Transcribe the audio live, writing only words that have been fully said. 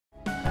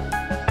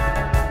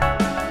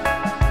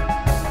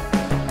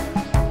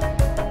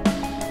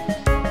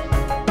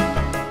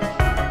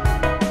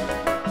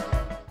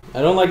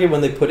I don't like it when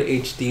they put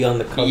HD on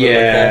the cover.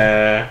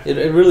 Yeah. Like that.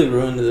 It really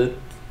ruins it.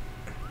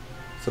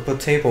 So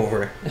put tape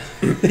over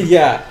it.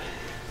 Yeah.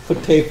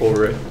 Put tape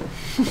over it.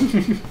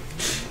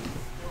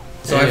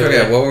 So anyway, I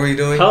forget, what were we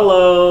doing?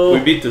 Hello. We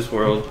beat this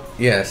world.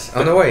 Yes.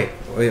 Oh no, wait.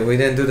 We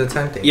didn't do the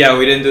time thing. Yeah,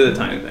 we didn't do the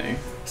time thing.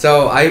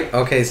 So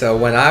so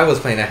when I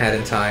was playing Ahead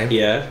in Time,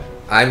 Yeah.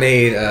 I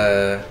made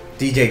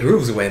DJ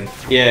Grooves win.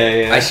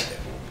 Yeah.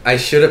 I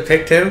should have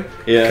picked him.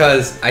 Yeah.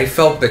 Because I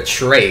felt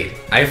betrayed.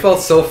 I felt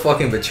so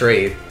fucking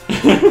betrayed.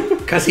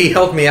 Because he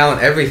helped me out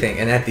on everything,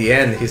 and at the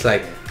end he's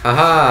like,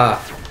 haha,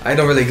 I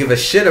don't really give a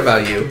shit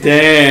about you.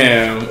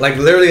 Damn. Like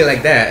literally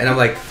like that, and I'm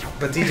like,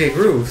 but DJ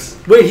Grooves.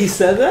 Wait, he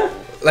said that?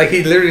 Like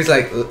he literally is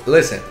like,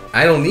 listen,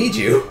 I don't need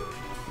you.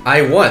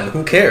 I won.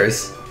 Who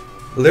cares?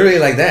 Literally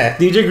like that.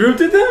 DJ Group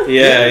did that?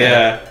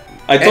 Yeah.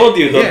 I told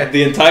you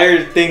the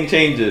entire thing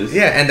changes.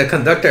 Yeah, and the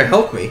conductor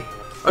helped me.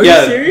 Are you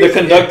serious? The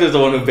conductor's the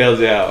one who bails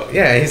you out.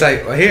 Yeah, he's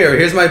like, well,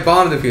 here's my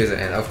bomb diffuser,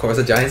 and of course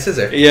a giant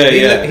scissor.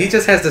 Yeah, He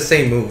just has the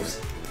same moves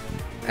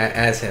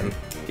as him.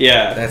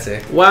 Yeah. That's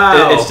it.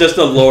 Wow. It's just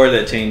the lore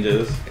that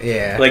changes.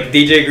 Yeah. Like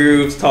DJ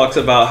Grooves talks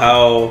about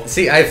how.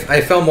 See, I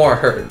felt more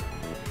hurt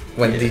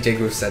when DJ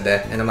Grooves said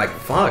that, and I'm like,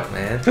 fuck,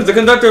 man. Because the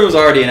conductor was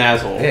already an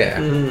asshole. Yeah.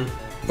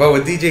 Mm-hmm. But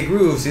with DJ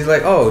Grooves, he's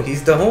like, oh,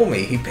 he's the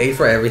homie. He paid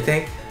for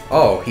everything.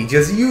 Oh, he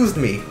just used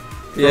me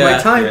for my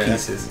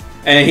timepieces.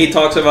 And he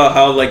talks about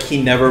how like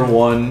he never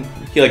won.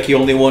 He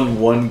only won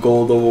one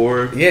gold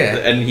award. Yeah.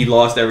 And he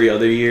lost every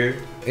other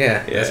year.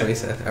 Yeah, that's what he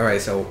said. All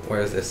right, so where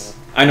is this?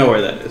 I know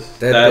where that is.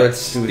 Dead Bird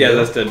Studio. Yeah,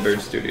 that's Dead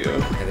Bird Studio.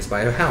 And it's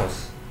by a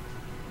house.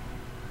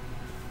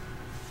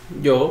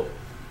 Yo,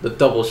 the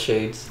double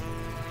shades.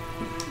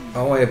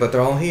 Oh wait, but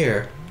they're all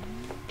here.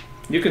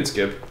 You can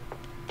skip.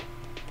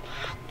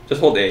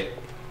 Just hold A.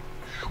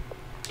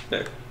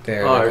 There.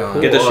 There. Alright,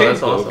 cool. Get the shades, That's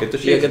though. awesome. Get the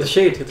shades. Yeah, get the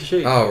shades. Get the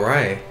shades. Oh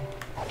right.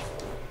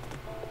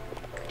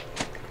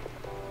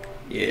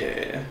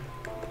 Yeah.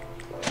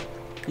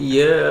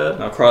 Yeah.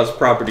 Now cross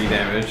property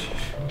damage.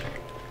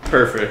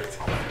 Perfect.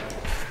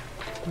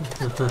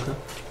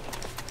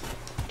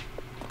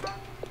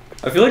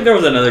 I feel like there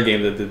was another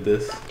game that did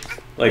this.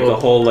 Like the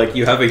whole like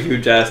you have a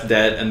huge ass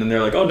debt and then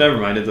they're like, oh never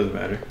mind, it doesn't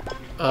matter.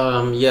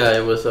 Yeah,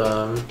 it was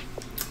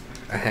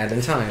Ahead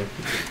in Time.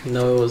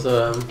 no, it was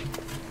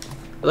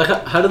like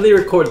how did they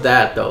record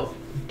that though?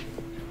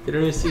 They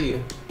don't even see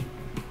you.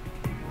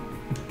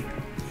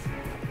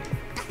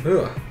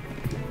 Ugh.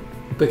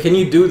 But can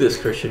you do this,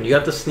 Christian? You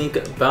have to sneak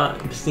by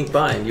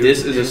and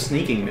This is a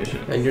sneaking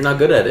mission. and you're not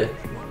good at it.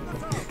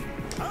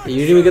 You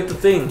didn't even get the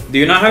thing. Do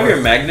you not have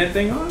your magnet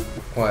thing on?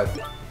 What?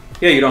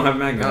 Yeah, you don't have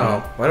magnet Oh,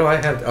 on. why do I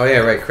have? Oh yeah,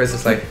 right. Chris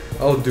is like,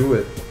 oh, do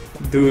it.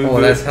 Do Oh,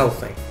 that's health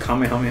thing.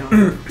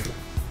 Kamehameha.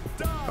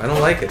 I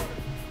don't like it.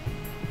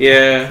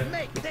 Yeah.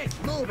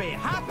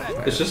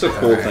 It's just a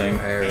cool Alright, thing.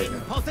 there we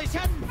go.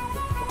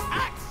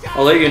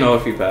 I'll let you know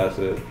if you pass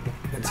it.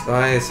 It's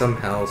by some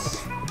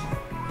house.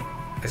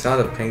 I saw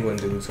the penguin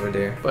dudes were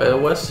there. By the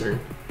Western.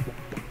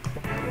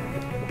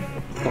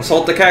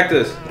 Assault the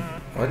cactus.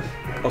 What?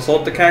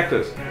 Assault the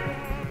cactus.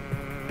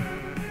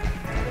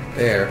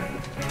 There.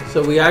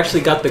 So we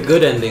actually got the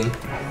good ending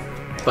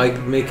by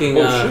making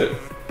Oh shit.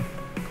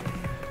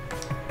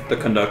 The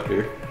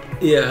conductor.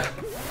 Yeah.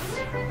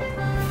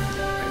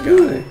 I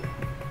got it.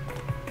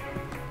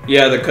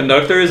 Yeah, the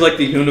conductor is like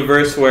the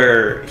universe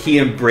where he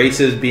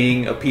embraces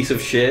being a piece of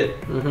shit,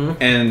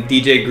 and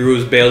DJ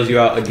Grooves bails you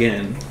out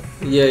again.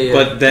 Yeah.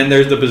 But then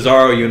there's the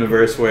Bizarro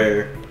universe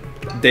where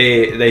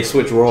they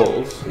switch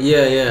roles.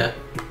 Yeah.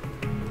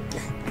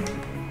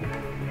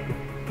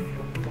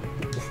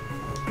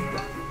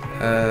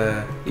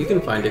 You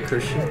can find it,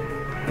 Christian.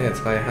 Yeah, it's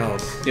by a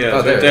house. Yeah, oh,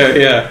 it's right there.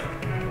 Yeah.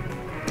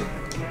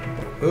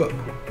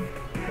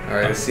 All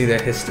right, let's see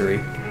their history.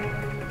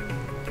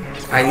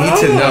 I need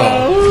to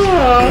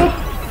know.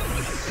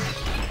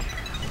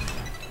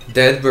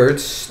 Dead Bird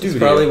Studio. It's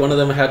probably one of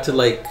them had to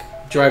like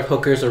drive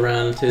hookers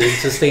around to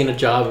sustain a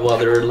job while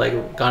they were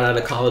like got out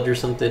of college or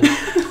something,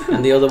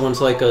 and the other one's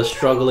like a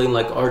struggling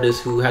like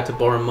artist who had to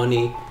borrow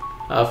money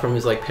from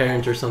his like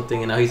parents or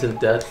something, and now he's in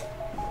debt.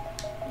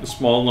 A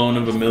small loan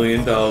of $1 million.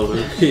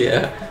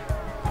 Yeah.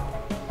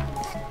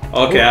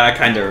 Okay, I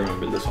kind of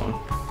remember this one.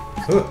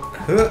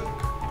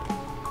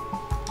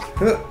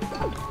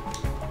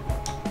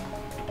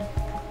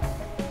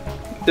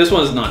 This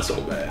one's not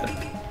so bad.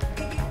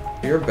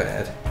 You're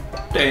bad.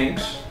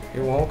 Thanks.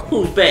 You're welcome.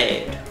 Who's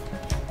bad?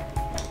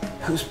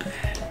 Who's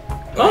bad?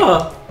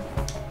 Oh.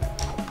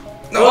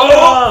 No!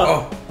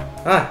 Oh!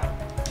 Ah!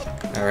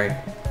 Alright.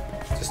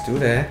 Just do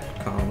that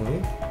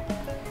calmly.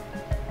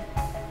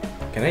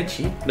 Can I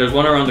cheat? There's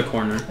one around the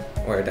corner.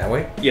 Where, that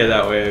way? Yeah,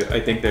 that way. I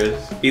think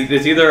there's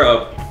either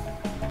a...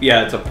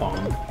 Yeah, it's a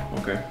palm.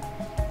 Okay.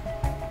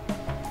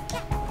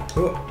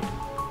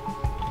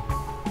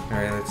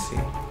 Alright, let's see.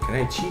 Can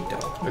I cheat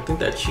though? I think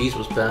that cheese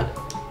was bad.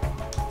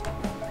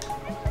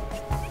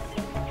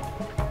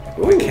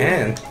 Oh, I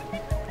can.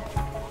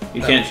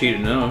 You can't cheat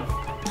enough.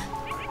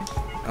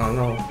 Oh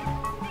no.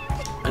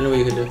 I know what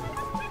you could do.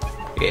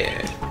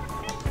 Yeah.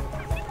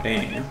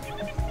 Damn.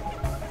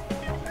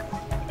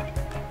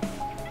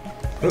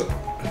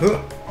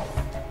 Ooh.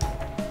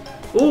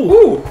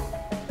 Ooh.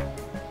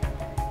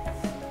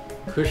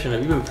 Christian,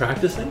 have you been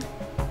practicing?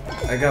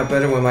 I got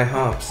better with my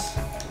hops.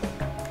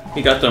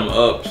 He got them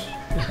ups.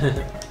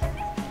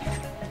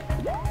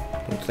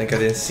 Don't think I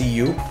didn't see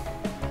you.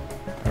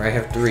 Alright, I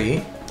have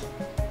 3.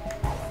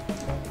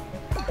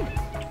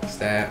 Is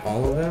that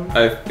all of them?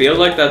 I feel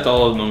like that's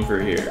all of them for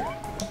here.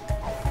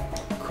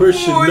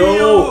 Christian,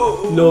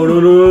 no! No, no,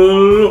 no,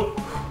 no, no,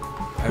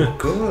 I'm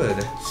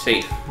good.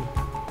 Safe.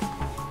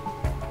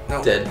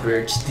 No. Dead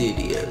Bird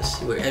Studios,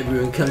 where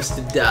everyone comes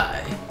to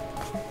die.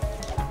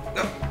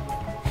 No.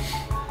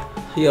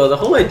 Yo, the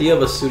whole idea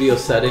of a studio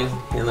setting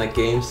in like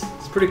games,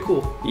 it's pretty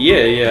cool.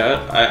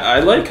 Yeah. I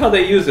like how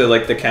they use it,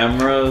 like the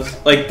cameras.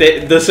 Like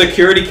the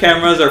security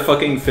cameras are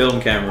fucking film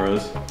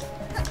cameras.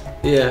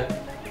 Yeah.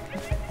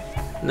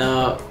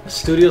 Now,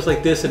 studios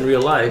like this in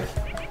real life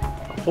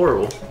are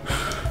horrible.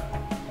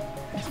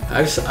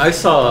 I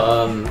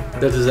saw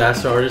The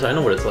Disaster Artist. I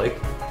know what it's like.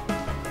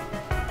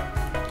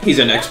 He's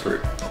an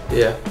expert.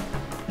 Yeah.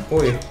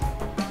 Oi.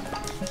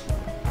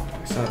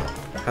 So,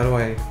 how do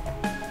I...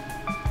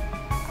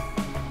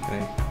 Can I...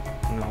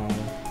 No.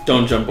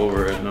 Don't jump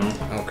over it, no.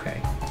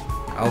 Okay.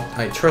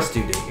 I trust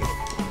you, Diggy.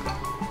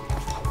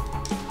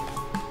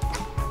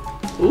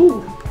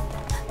 Ooh.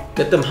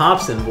 Get them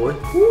hops in, boy.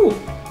 Woo.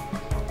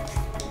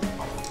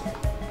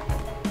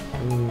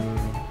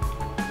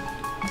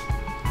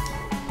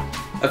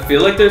 I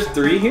feel like there's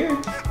 3 here.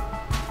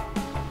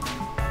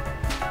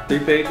 3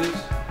 pages.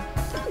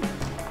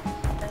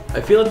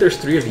 I feel like there's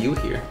 3 of you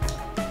here.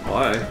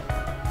 Why?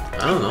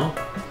 I don't know.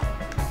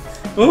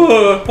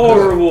 Oh,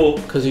 horrible.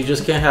 Because you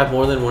just can't have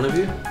more than one of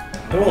you?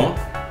 Oh.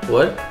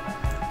 What?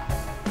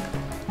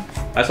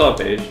 I saw a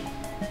page.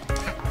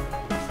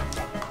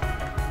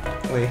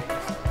 Wait.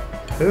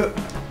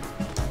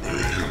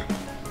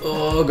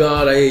 Oh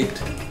god, I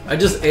ate. I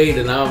just ate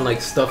and now I'm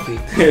like stuffy.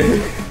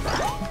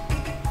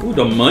 Ooh,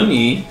 the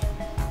money.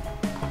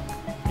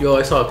 Yo,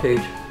 I saw a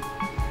page.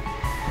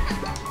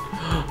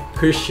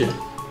 Christian,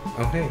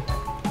 Okay.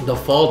 the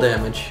fall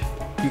damage.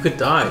 You could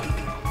die.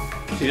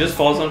 She just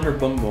falls on her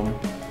bum bum.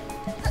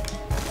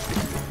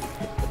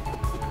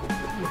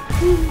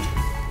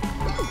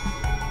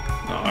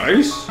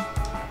 Nice.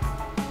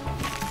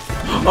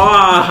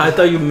 Ah, I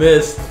thought you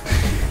missed.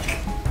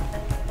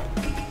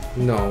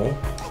 No.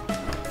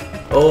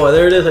 Oh,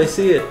 there it is. I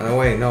see it. Oh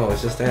wait, no,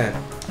 it's just that.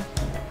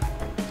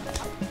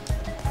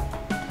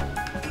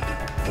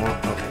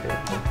 Oh, okay, there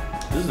we go.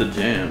 This is the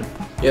jam.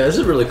 Yeah, this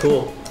is really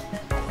cool.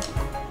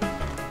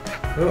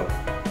 Oh,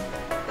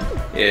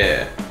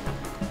 Yeah.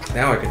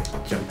 now I can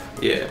jump.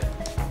 Yeah.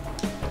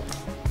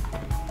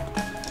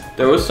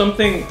 There was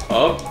something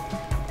up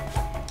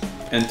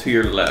and to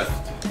your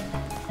left.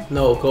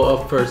 No, go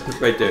up first.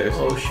 Right there.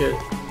 Oh shit.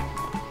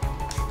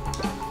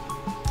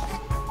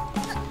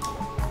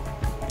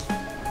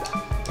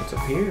 What's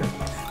up here?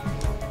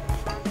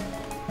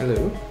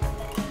 Hello?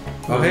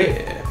 Oh, Oh,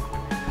 hey. Yeah.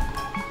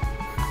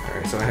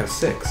 Alright, so I have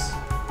 6.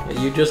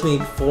 Yeah, you just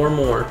need 4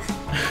 more.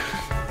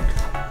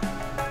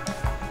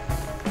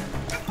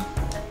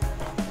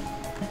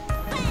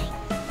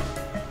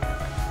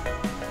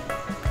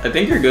 I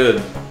think you're good.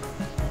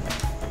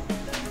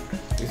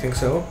 You think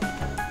so?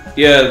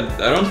 Yeah,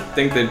 I don't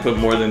think they'd put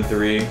more than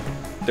 3.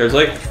 There's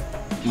like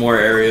more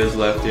areas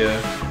left,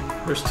 yeah.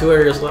 There's 2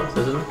 areas left,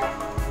 isn't there?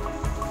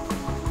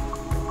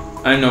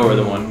 I know where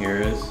the one here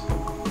is.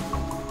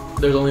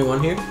 There's only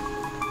one here?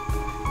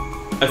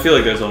 I feel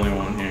like there's only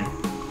one here.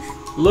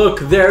 Look,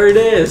 there it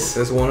is!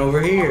 There's one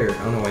over here.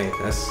 Oh no, wait,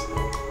 that's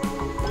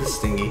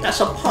stingy. That's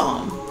a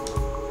palm.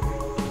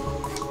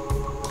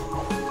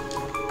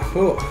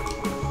 Cool.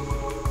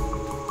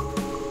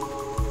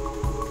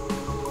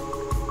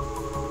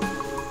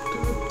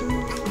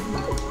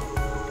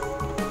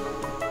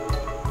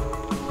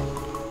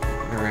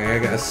 Alright, I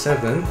got a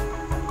 7.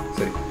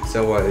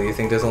 So what, do you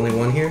think there's only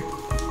one here?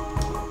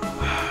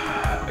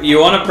 You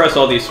want to press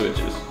all these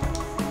switches.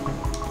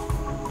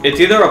 It's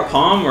either a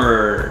palm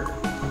or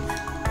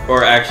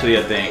actually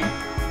a thing.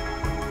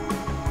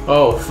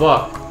 Oh,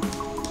 fuck.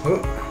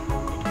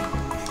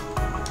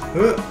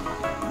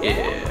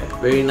 Yeah.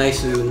 Very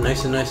nice,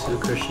 nice,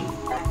 Christian.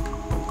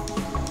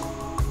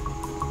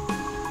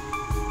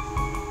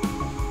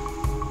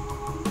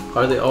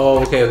 Are they?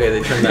 Oh, okay,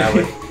 they turned that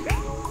way.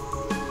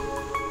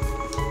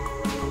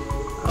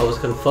 I was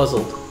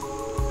confuzzled.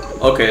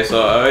 Okay,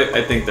 so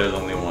I think there's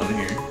only one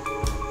here.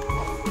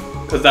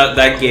 Cause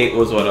that gate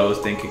was what I was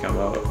thinking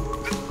about.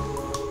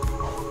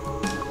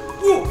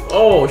 Ooh.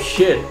 Oh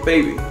shit,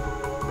 Baby.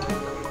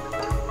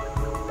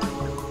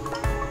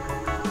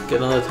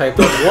 get on the type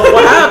up.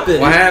 What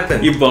happened? What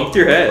happened? You bumped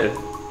your head.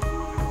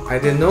 I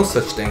didn't know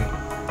such thing.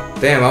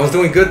 Damn, I was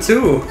doing good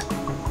too.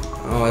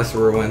 Oh, that's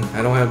ruined.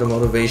 I don't have the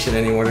motivation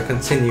anymore to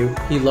continue.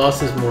 He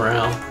lost his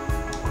morale.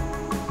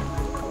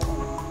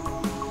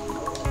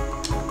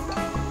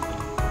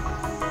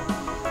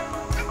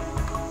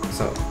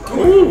 So,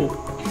 Ooh.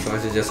 so I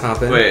should just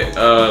hop in? Wait,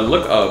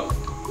 look up.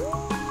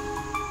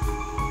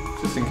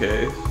 Just in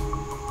case.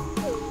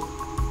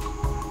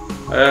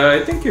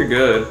 I think you're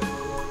good.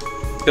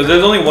 Because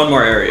there's only one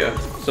more area,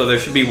 so there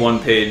should be one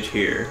page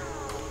here.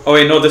 Oh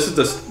wait, no, this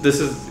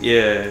is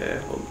yeah.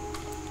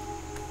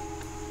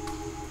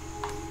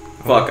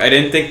 Fuck, I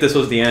didn't think this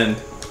was the end.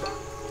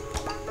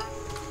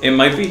 It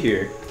might be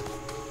here.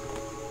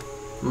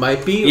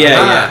 Might be? Yeah,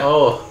 yeah.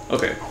 Oh.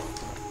 Okay.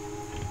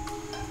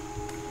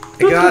 I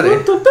got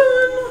it.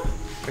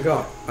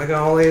 I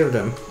got all 8 of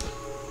them.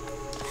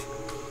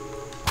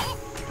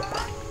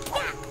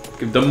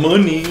 Give the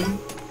money.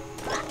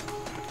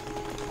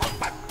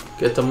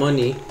 Get the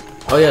money.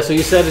 Oh yeah, so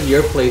you said in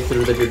your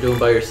playthrough that you're doing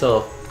by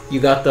yourself. You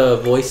got the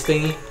voice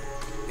thingy?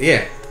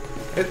 Yeah.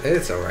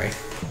 It's alright.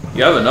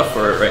 You have enough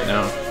for it right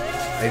now.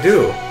 I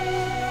do.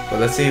 But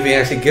let's see if he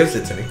actually gives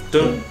it to me.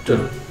 Dun,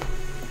 dun.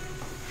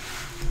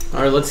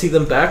 Alright, let's see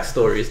them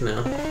backstories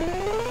now.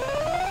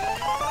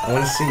 I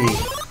want to see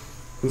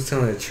who's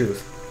telling the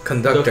truth.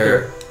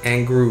 Conductor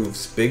and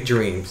Grooves, big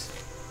dreams.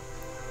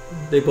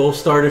 They both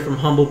started from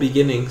humble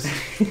beginnings.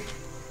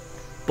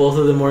 Both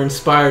of them were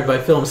inspired by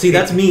film. See,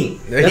 that's me.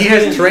 He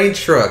has train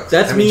trucks.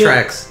 That's me.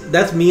 Tracks.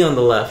 That's me on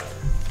the left.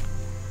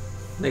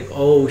 Like,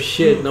 oh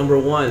shit, number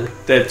 1.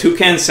 That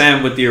Toucan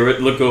Sam with the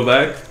go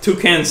back.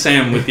 Toucan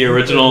Sam with the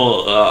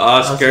original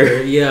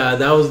Oscar. Yeah,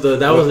 that was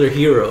their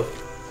hero.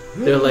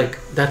 They're like,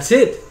 that's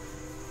it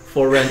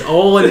for rent.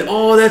 Oh, and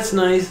oh, that's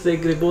nice. They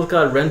both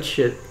got rent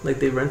shit. Like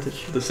they rented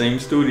shit. The same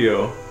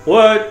studio.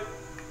 What?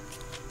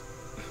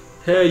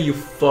 Hey, you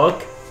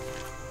fuck.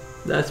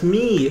 That's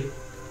me.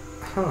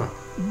 Huh.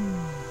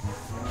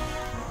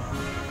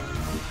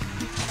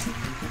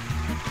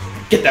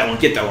 Get that one.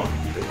 Get that one.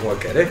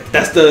 What, get it?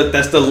 That's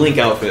the Link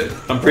outfit.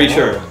 I'm pretty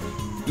sure.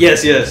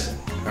 Yes, yes.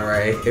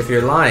 Alright, if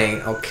you're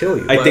lying, I'll kill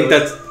you. I think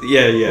that's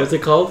yeah. What's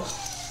it called?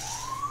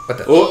 What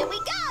the? Oh. Here we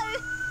go.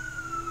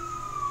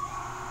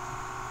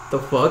 The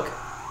fuck?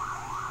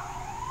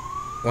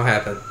 What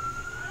happened?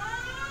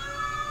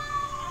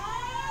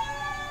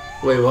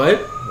 Wait, what?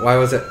 Why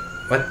was it?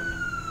 What?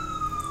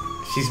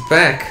 She's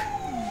back.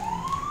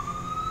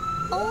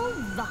 All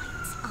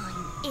right,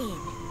 I'm in.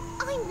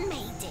 I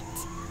made it.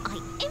 I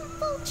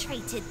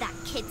infiltrated that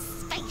kid's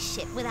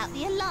spaceship without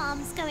the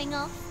alarms going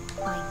off.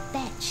 I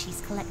bet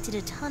she's collected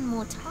a ton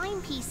more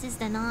timepieces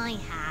than I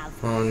have.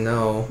 Oh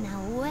no.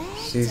 Now where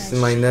She's does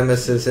my she...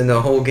 nemesis in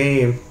the whole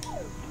game.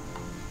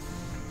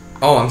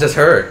 Oh, I'm just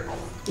hurt.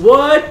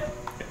 What?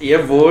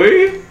 Yeah,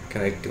 boy.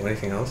 Can I do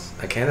anything else?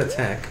 I can't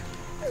attack.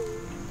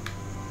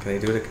 Can I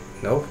do it?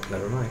 Nope,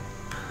 never mind.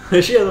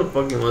 She has a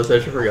fucking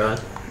mustache, I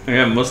forgot. I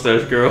got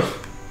mustache girl.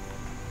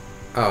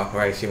 Oh,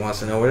 right, she wants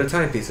to know where the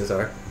timepieces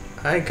are.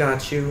 I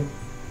got you.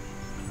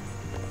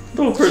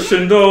 Don't,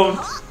 Christian, don't.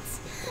 What?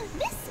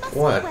 This must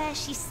What? be where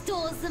she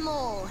stores them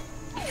all.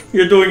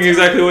 You're doing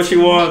exactly what she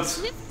wants.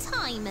 With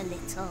time a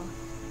little.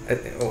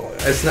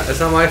 It's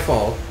not my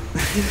fault.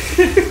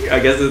 I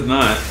guess it's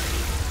not.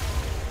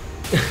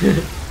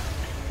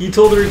 You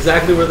told her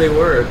exactly where they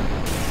were.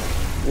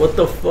 What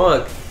the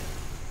fuck?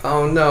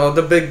 Oh no,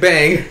 the Big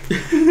Bang.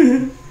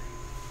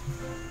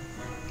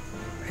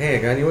 Hey,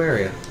 I got a new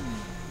area.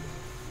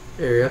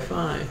 Area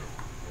 5.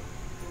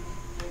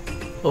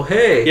 Oh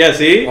hey! Yeah,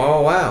 see?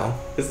 Oh wow.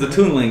 It's the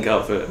Toon Link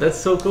outfit. That's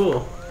so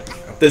cool.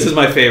 This is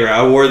my favorite.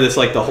 I wore this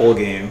like the whole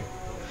game.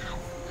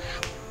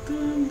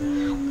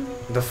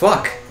 The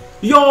fuck?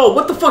 Yo,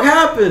 what the fuck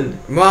happened?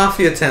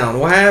 Mafia Town,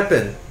 what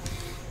happened?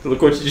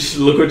 Look what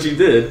you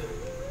did.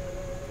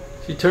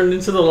 She turned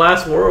into the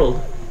last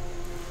world.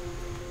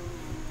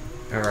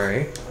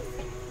 Alright.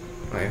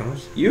 Wait, how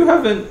much? You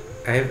haven't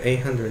I have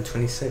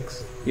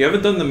 826.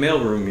 done the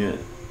mail room yet.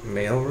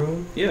 Mail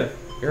room? Yeah.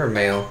 You're a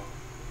male.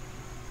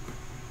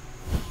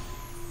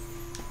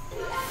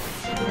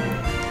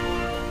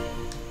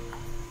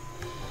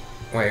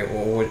 Wait,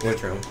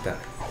 which room? That.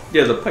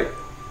 Yeah, the pipe.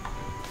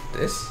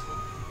 This?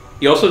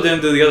 You also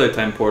didn't do the other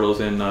time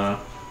portals in no.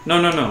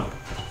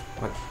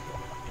 What?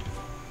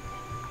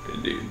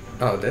 Dude.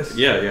 Oh, this?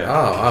 Yeah.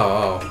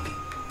 Oh.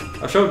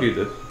 I showed you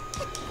this.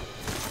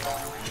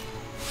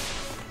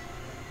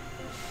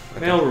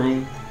 Mail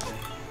room.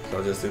 So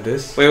I'll just do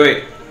this?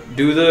 Wait.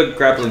 Do the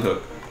grappling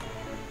hook.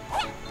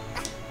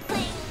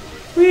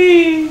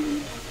 Whee!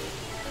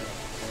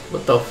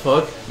 What the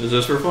fuck? Is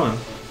this for fun?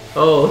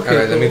 Oh, okay.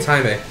 Alright, let me cool.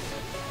 time it.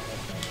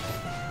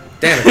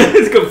 Damn it.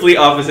 It's complete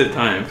opposite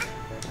time.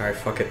 Alright,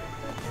 fuck it.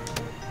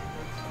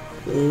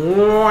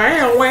 Boom!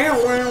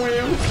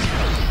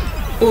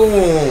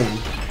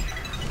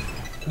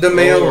 The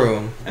mail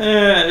room.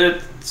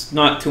 It's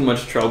not too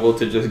much trouble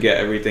to just get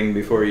everything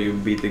before you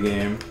beat the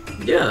game.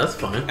 Yeah, that's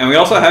fine. And we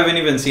also haven't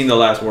even seen the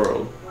last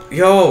world.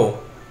 Yo!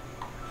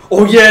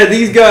 Oh yeah,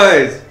 these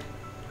guys!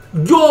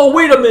 Yo,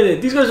 wait a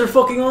minute! These guys are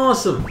fucking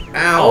awesome!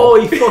 Ow! Oh,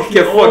 he fucking...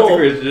 Get oh. fucked,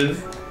 Christian.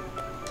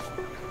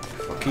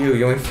 Fuck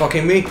you ain't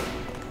fucking me.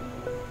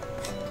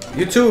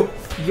 You too.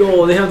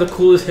 Yo, they have the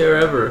coolest hair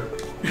ever.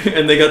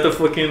 And they got the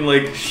fucking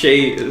like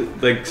shade,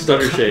 like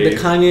stutter The shade.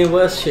 Kanye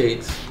West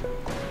shades.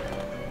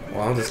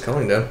 Well, I'm just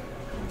killing them.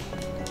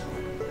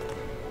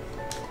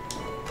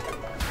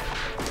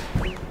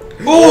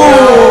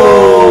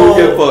 Oh!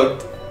 Get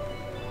fucked.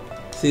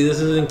 See,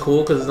 this isn't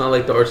cool because it's not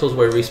like Dark Souls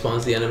where it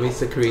respawns the enemies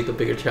to create the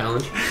bigger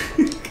challenge.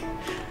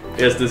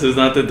 Yes, this is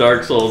not the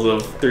Dark Souls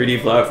of 3D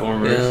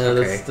platformers.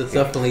 Yeah, Okay. that's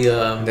definitely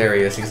There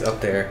he is. He's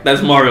up there.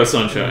 That's Mario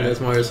Sunshine. That's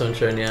Mario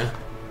Sunshine, yeah.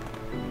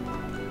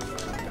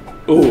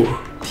 Ooh.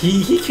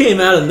 He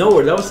came out of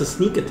nowhere. That was a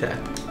sneak attack.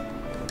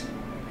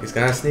 He's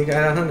gonna sneak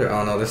out 100.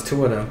 Oh no, there's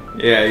 2 of them.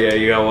 Yeah,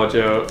 you gotta watch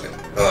out.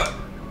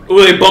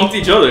 Ooh, they bumped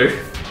each other.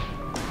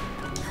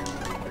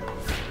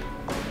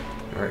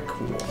 Alright,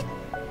 cool.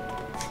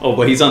 Oh,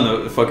 but he's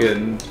on the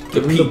fucking...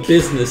 Give him the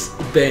business.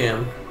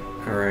 Bam.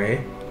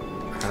 Alright.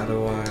 How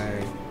do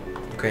I...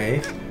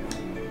 Okay.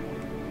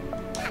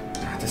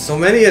 Ah, there's so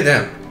many of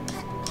them.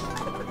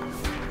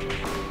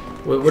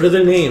 What are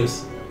their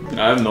names?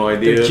 I have no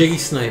idea. They're Jiggy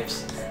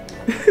Snipes.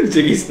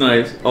 Jiggy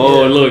Snipes.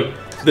 Oh, Yeah. look.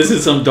 This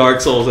is some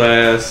Dark Souls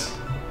ass,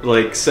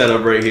 like,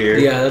 setup right here.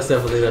 Yeah, that's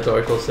definitely that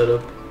Dark Souls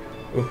setup.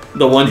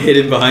 The one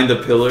hidden behind the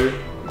pillar.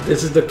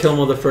 This is the kill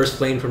mode, the first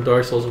flame from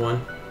Dark Souls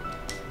 1.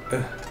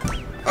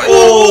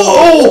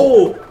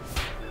 Oh!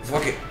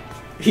 Fuck it.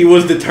 He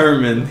was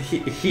determined.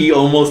 He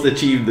almost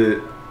achieved it.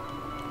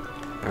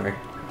 Alright.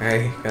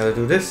 I gotta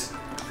do this.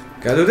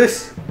 Gotta do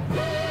this.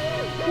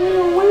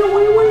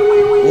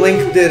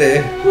 Link did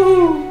it.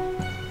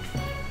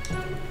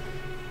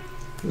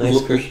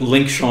 Nice, Christian.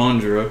 Link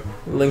Chandra.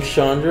 Link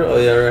Chandra? Oh,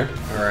 yeah, right.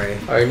 Alright.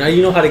 Alright, now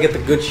you know how to get the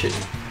good shit.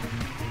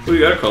 Who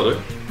you got a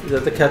color? Is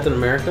that the Captain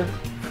America?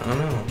 I don't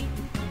know.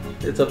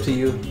 It's up to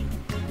you.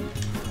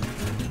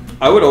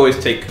 I would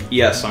always take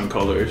yes on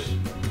colors.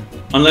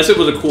 Unless it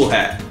was a cool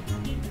hat.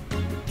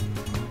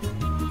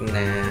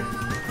 Nah.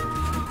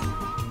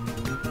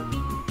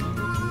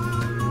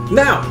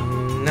 Now!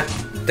 Nah.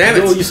 Damn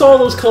it! Yo, you saw all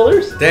those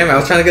colors? Damn it, I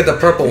was trying to get the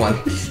purple one.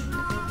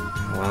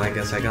 Well, I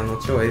guess I got no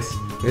choice.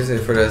 Use it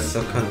for the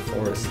subcon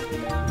forest.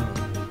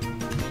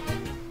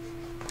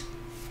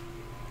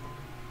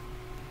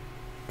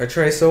 I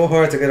try so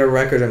hard to get a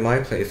record in my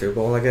playthrough,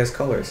 but all I get is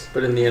colors.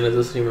 But in the end, it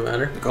doesn't even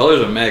matter. The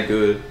colors are mad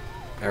good.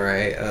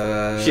 Alright,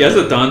 She has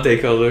a Dante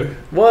color.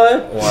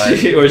 What? What?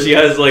 Where she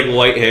has like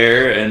white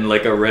hair and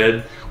like a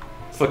red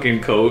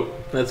fucking coat.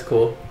 That's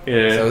cool.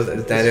 Yeah. So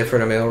is that it for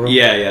the mail room?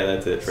 Yeah,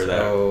 that's it for that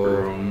So-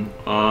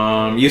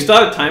 room. You still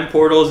have time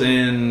portals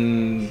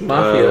in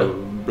Mafia.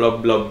 Blah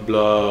blah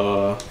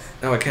blah.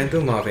 No, I can't do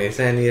Mafia. It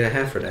said I need a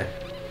hat for that.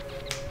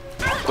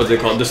 What's it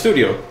called? The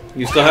studio.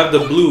 You still have the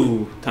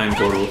blue time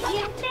portals.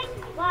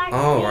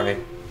 Oh, right.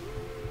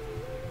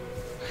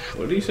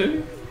 What did he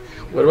say?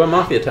 What about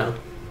Mafia Town?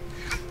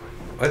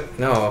 What?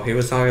 No, he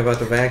was talking about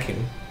the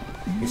vacuum.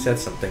 He said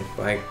something,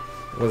 but I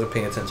wasn't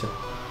paying attention.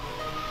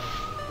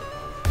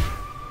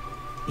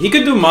 He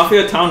could do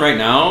Mafia Town right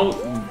now,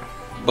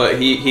 but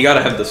he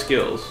gotta have the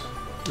skills.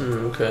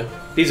 Okay.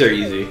 These are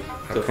easy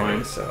to Okay,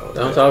 find. so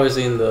That one's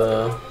obviously in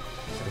the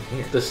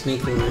here.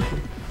 sneaking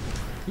mission.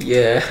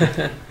 Yeah.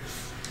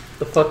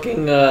 The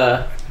fucking,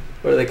 what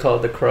do they call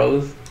it? The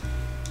crows?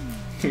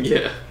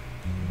 Yeah.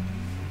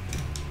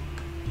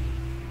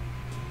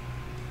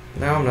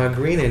 Now I'm not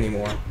green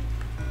anymore.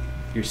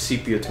 Your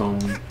sepia tone.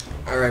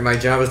 Alright, my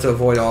job is to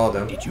avoid all of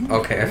them. Did you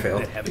Okay, I know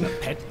failed. that having a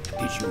pet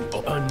gives you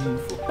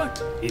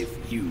but if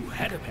you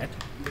had a pet,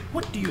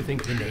 what do you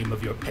think the name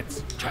of your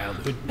pet's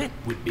childhood pet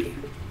would be?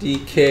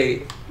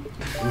 DK.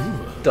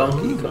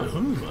 Donkey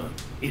Kong.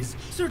 Is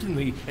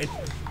certainly a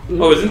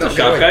Oh, isn't the No,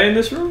 shop wait. guy in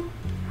this room?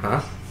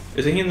 Huh?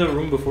 Isn't he in the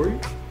room before you?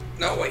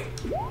 No, wait.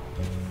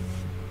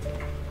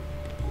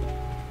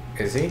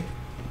 Is he?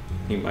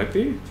 He might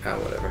be. Ah,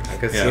 whatever. I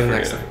could Yeah, see him I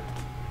next forget. time.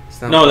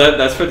 It's not No,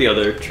 that's for the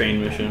other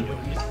train mission.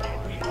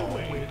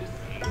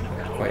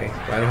 Wait,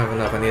 I don't have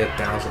enough. I need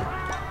 1,000.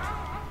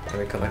 Let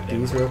me collect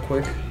these real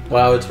quick.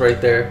 Wow, it's right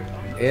there.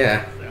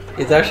 Yeah.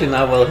 It's actually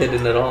not well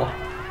hidden at all.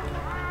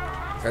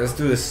 Alright, let's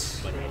do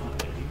this.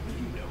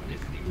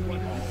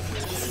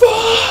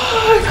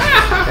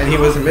 And he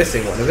was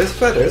missing one of his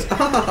feathers.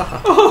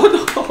 Oh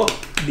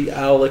no! The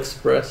Owl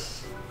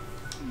Express.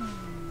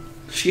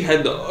 She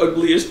had the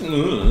ugliest.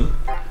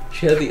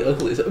 She had the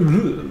ugliest.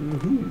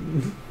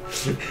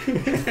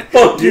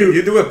 Fuck you!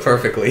 You do it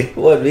perfectly.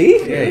 What,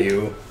 me? Yeah,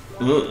 you.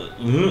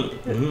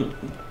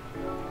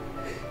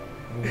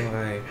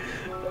 Why?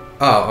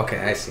 Oh, okay,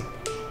 I see.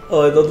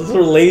 Oh, I thought those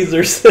were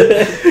lasers.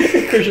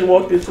 Christian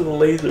walked into the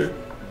laser.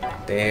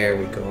 There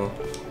we go.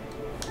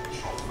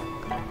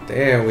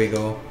 There we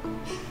go.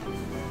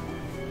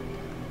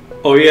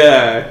 Oh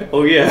yeah!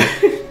 Oh yeah!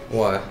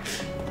 What?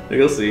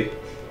 You'll see.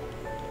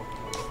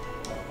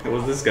 Hey,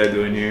 what's this guy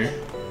doing here?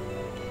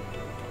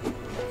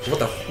 What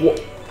the? What?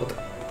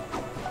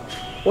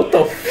 What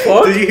the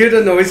fuck? Did you hear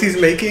the noise he's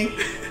making?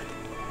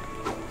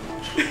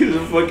 He's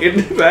a fucking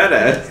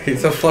badass.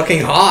 He's a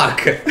fucking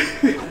hawk.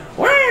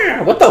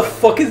 Wow, what the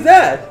fuck is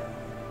that?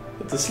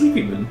 It's a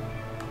sleepy man.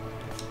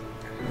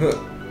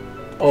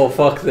 Oh,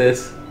 fuck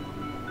this.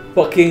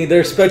 Fucking,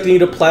 they're expecting you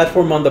to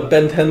platform on the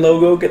Ben 10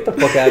 logo? Get the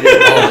fuck out of here.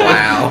 Oh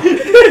wow.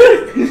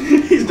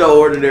 He's no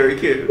ordinary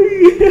kid.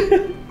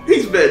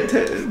 He's Ben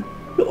 10.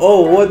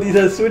 Oh, what? These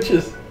have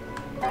switches.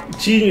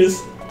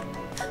 Genius.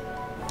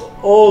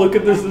 Oh, look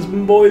at this. This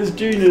boy is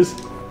genius.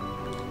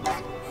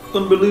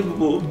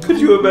 Unbelievable. Could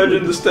you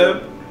imagine the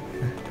step?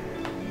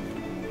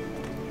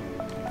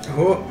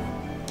 Oh.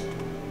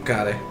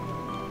 Got it.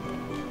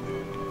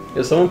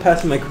 Yo, someone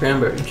passed me my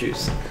cranberry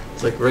juice.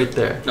 It's like right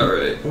there.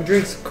 Alright. Who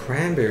drinks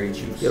cranberry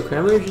juice? Yo,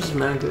 cranberry juice is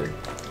mad good.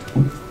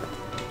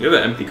 You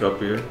have an empty cup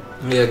here.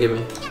 Yeah, give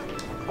me.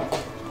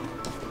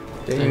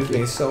 They Thank use you.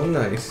 me so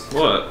nice.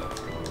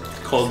 What? It's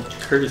called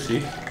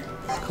courtesy.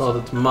 It's called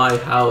It's My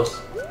House.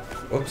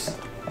 Whoops.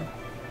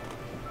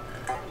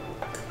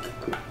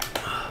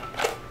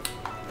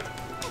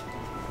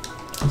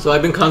 So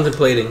I've been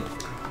contemplating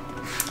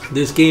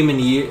this game in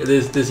year,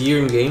 this year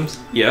in games,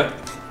 Yeah.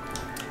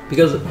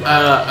 because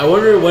I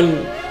wonder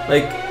when,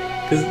 like,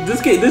 because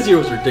this year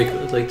was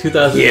ridiculous, like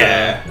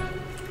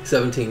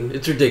 2017. Yeah.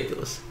 It's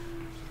ridiculous.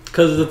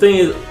 Because the thing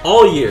is,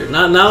 all year,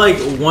 not like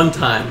one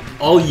time,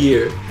 all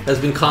year has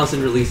been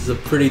constant releases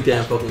of pretty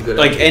damn fucking good.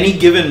 Like RPG. any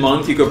given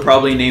month, you could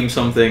probably name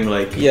something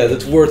like. Yeah,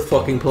 that's worth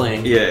fucking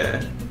playing.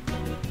 Yeah.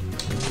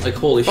 Like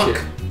holy Fuck.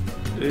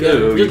 shit.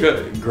 Ew, you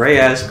got gray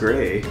ass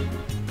gray.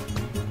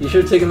 You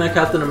should have taken that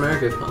Captain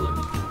America color.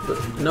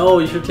 But no,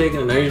 you should have taken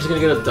it. Now you're just gonna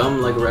get a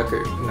dumb like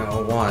record.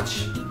 No,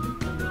 watch.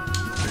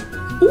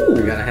 Ooh.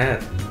 We got a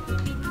hat.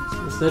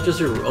 It's not just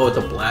your. Oh, it's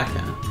a black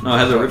hat. No, it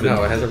has a ribbon.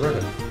 No, it has a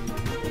ribbon.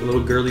 A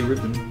little girly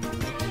ribbon.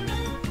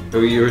 What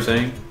you were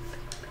saying?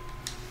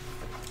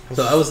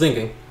 So I was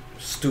thinking,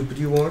 Stupid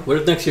you are. what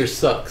if next year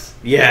sucks?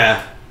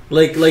 Yeah.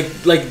 Like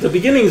the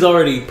beginning's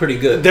already pretty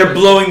good. They're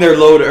blowing their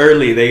load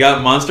early. They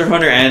got Monster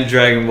Hunter and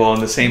Dragon Ball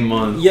in the same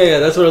month. Yeah,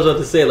 that's what I was about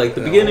to say. Like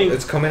the No, beginning,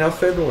 It's coming out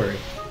February.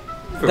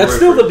 that's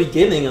still the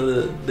beginning of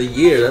the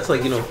year. That's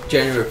like, you know,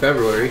 January,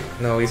 February.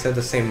 No, he said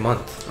the same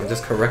month. I'm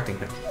just correcting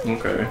him.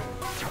 Okay.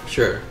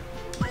 Sure.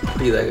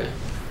 Be that guy.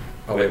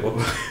 Oh wait, what?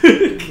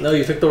 No,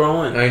 you picked the wrong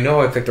one. I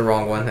know I picked the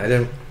wrong one. I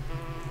didn't.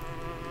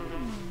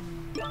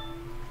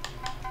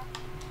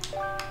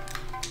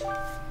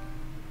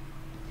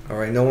 All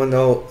right, no one's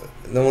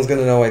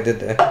gonna know I did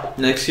that.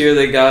 Next year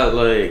they got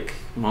like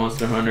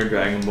Monster Hunter,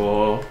 Dragon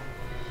Ball,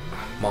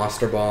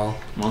 Monster Ball,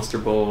 Monster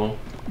Ball.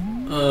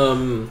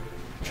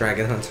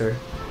 Dragon Hunter.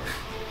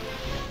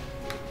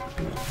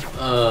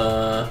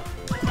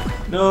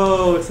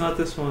 No, it's not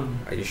this one.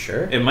 Are you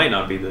sure? It might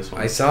not be this one.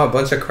 I saw a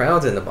bunch of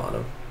crowds in the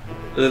bottom.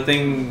 The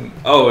thing.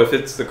 Oh, if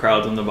it's the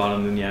crowds on the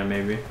bottom, then yeah,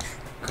 maybe.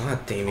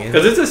 God, Damien.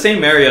 Because it's the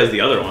same area as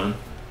the other one.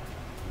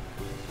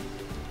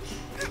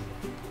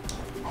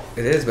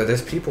 It is, but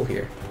there's people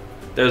here.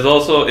 There's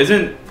also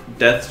isn't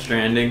Death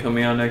Stranding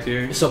coming out next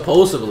year?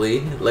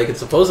 Supposedly, like it's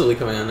supposedly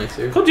coming out next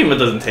year. Kojima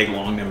doesn't take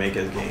long to make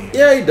his game.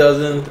 Yeah, he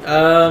doesn't.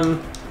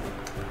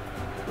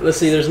 Let's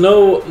see. There's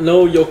no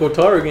Yoko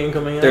Taro game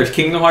coming out. There's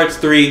Kingdom Hearts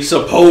 3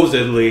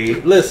 supposedly.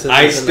 Listen,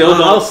 I still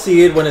don't. I'll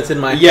see it when it's in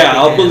my. Yeah, fucking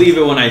I'll hands. believe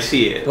it when I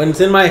see it. When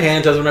it's in my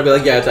hands, that's when I'll be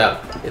like, yeah, it's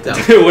out. It's out.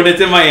 When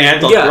it's in my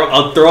hands,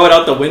 I'll throw it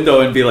out the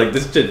window and be like,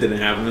 this shit didn't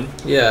happen.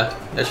 Yeah,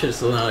 that shit is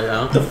still not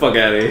out. Get the fuck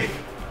out of here.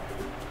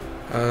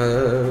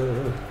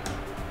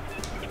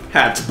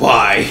 Had to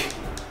buy.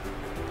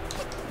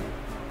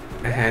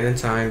 I had in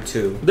time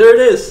too. There it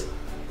is.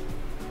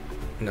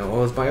 No, it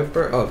was by a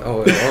bird.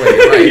 Oh,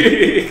 you're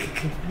right.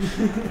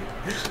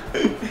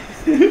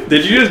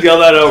 Did you just yell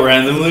that out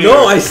randomly?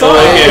 No, I saw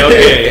it.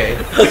 Okay.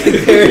 Okay,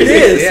 there it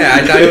is. Yeah,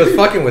 I thought he was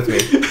fucking with me.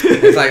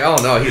 It's like, oh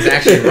no, he's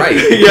actually right.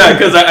 Yeah,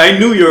 because I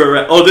knew you were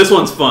right. Oh, this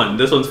one's fun.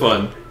 This one's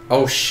fun.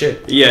 Oh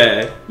shit.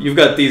 Yeah, you've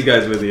got these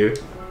guys with you.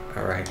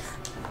 All right.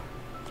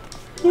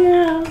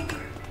 Yeah.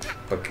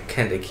 But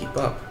can they keep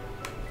up?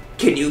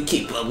 Can you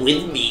keep up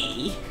with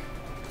me?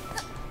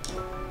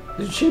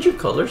 Did you change your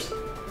colors?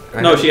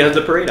 No, she has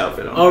the parade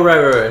outfit on. Oh,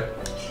 right.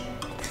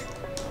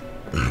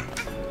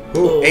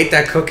 Who ate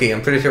that cookie?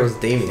 I'm pretty sure it was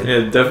Damien.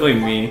 Yeah, definitely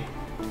me.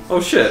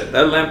 Oh shit,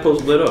 that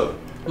lamppost lit up.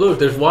 Look,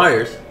 there's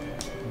wires.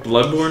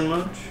 Bloodborne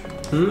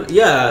much?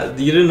 Yeah,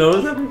 you didn't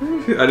notice that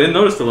before? I didn't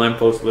notice the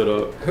lamppost lit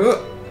up Huh.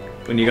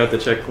 when you got the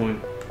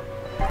checkpoint.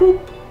 Boop.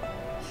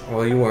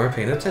 Well, you weren't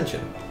paying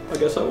attention. I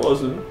guess I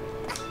wasn't.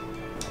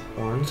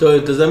 One. So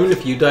does that mean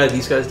if you die,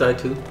 these guys die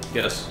too?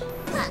 Yes.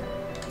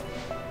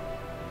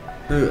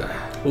 Ugh.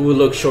 Ooh,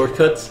 look,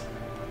 shortcuts.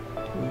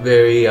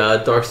 Very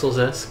Dark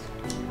Souls-esque.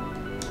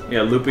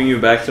 Yeah, looping you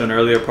back to an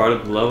earlier part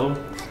of the level.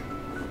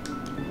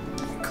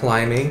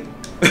 Climbing.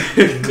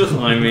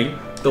 Climbing.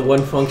 The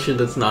one function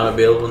that's not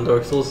available in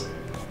Dark Souls.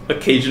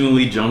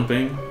 Occasionally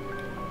jumping.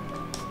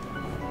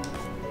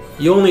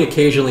 You only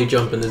occasionally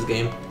jump in this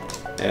game.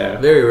 Yeah.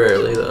 Very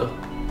rarely, though.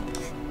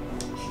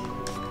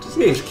 This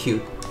game's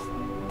cute.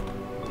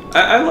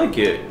 I like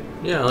it.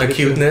 Yeah, I The like it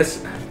too.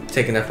 cuteness.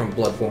 Taking that from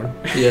Bloodborne.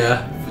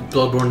 Yeah,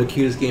 Bloodborne, the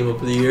cutest game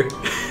of the year.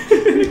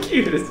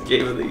 Cutest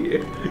game of the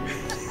year.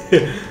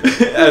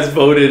 As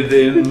voted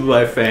in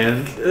by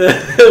fans.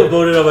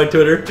 Voted on my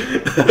Twitter.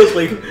 I was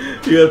like,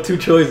 you have two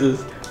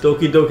choices: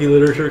 Doki Doki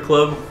Literature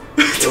Club,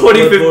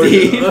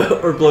 2015,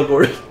 or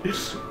Bloodborne,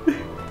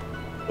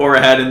 or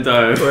A Hat in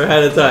Time, or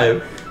Ahead of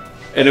Time.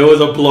 and it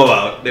was a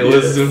blowout. It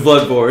was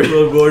Bloodborne.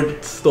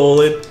 Bloodborne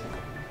stole it.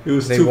 It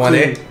was They too won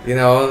clean. it. You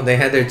know, they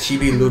had their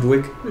chibi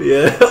Ludwig.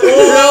 Yeah.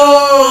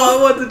 Oh,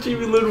 I want the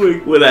Chibi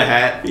Ludwig. With a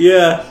hat.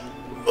 Yeah.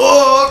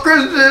 Oh,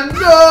 Christian,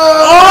 no!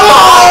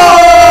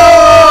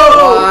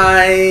 Oh!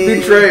 Why?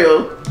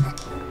 Betrayal.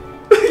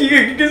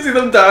 You can see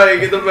them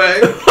dying in the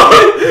back.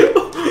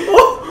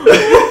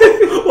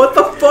 What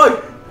the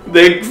fuck?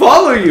 They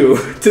follow you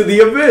to the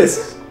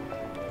abyss.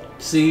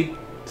 See,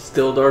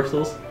 still Dark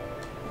Souls.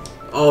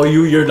 Oh,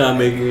 you're not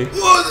making it.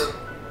 What?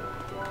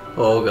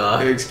 Oh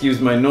god.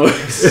 Excuse my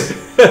noise.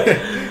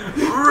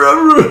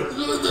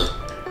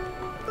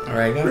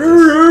 Alright, got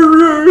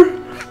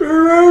this.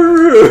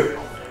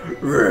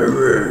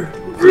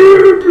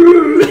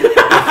 What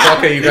the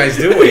fuck are you guys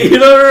doing? You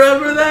don't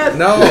remember that?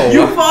 No.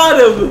 You fought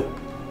him.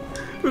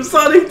 From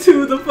Sonic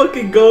 2, the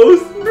fucking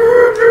ghost.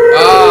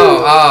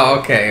 Oh,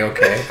 okay.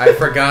 I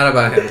forgot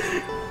about him.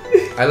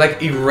 I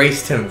like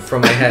erased him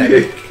from my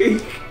head.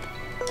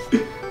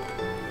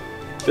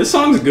 This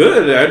song's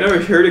good. I never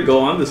heard it go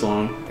on this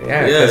long.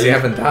 Yeah, because you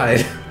haven't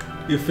died.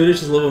 You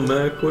finished this level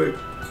mad quick.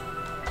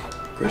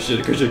 Christian.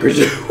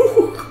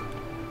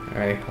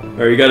 Alright.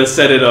 Alright, you gotta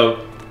set it up.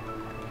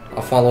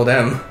 I'll follow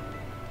them.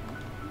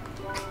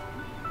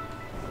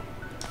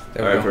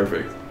 There we Alright, go.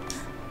 perfect.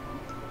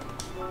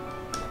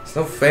 It's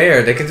no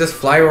fair. They can just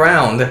fly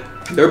around.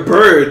 They're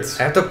birds.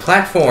 I have to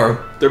platform.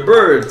 They're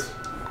birds.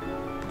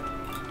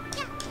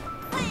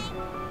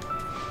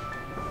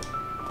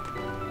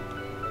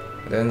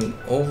 Then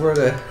over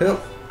the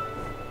hill.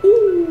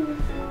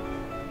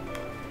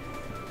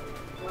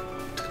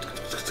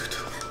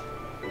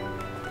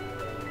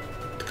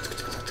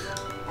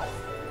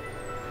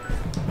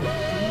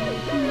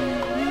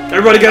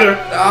 Everybody get her.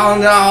 Oh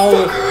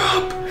no!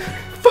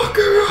 Fuck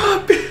her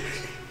up.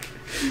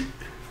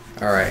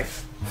 Alright,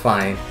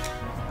 fine.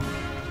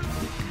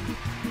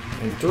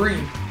 In 3,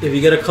 If you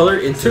get a color,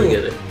 instantly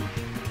 2. get it.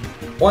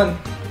 1.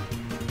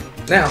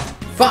 Now.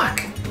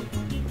 Fuck!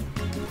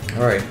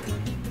 Alright.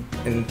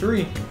 In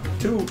 3,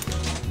 2.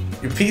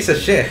 You piece of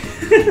shit.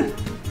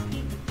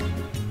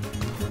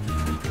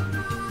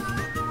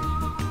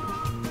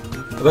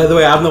 By the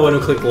way, I'm the one who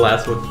clicked the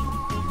last one.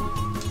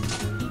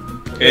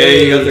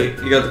 Hey,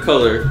 you got the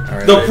color.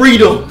 Alright, The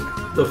freedom.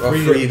 The or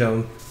freedom.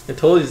 freedom. I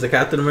told you it's the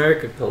Captain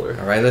America color.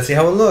 Alright, let's see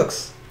how it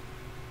looks.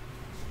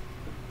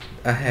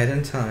 Ahead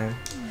in time.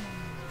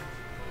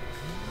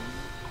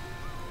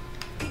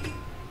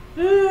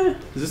 Eh,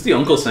 Is this the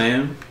Uncle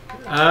Sam?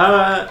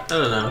 I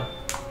don't know.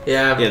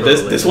 Yeah. Yeah,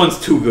 probably. this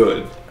one's too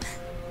good.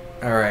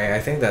 Alright, I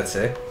think that's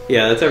it.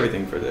 Yeah, that's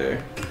everything for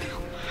there.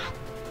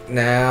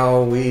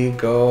 Now we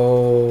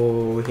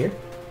go here.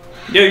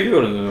 Yeah, you can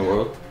go to the new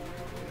world.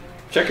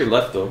 Check your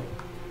left though.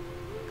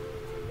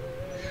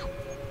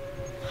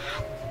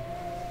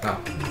 Oh.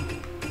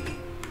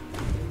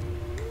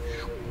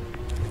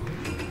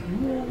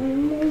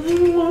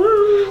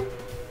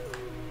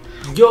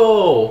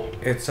 Yo.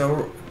 It's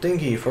a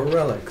thingy for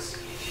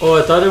relics. Oh,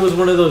 I thought it was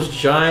one of those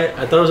giant.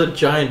 I thought it was a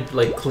giant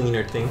like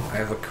cleaner thing. I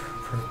have a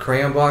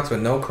crayon box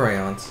with no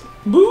crayons.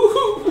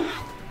 Boo!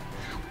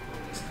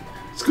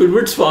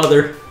 Squidward's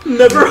father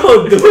never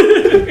hugged him.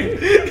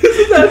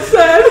 Isn't that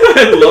sad?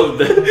 I love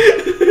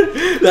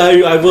that. Now,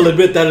 I will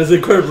admit that is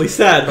incredibly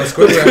sad. But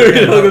Squidward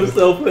Squidward hung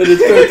himself in his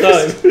spare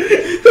time.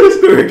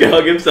 Squidward can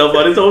hug himself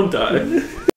on his own time.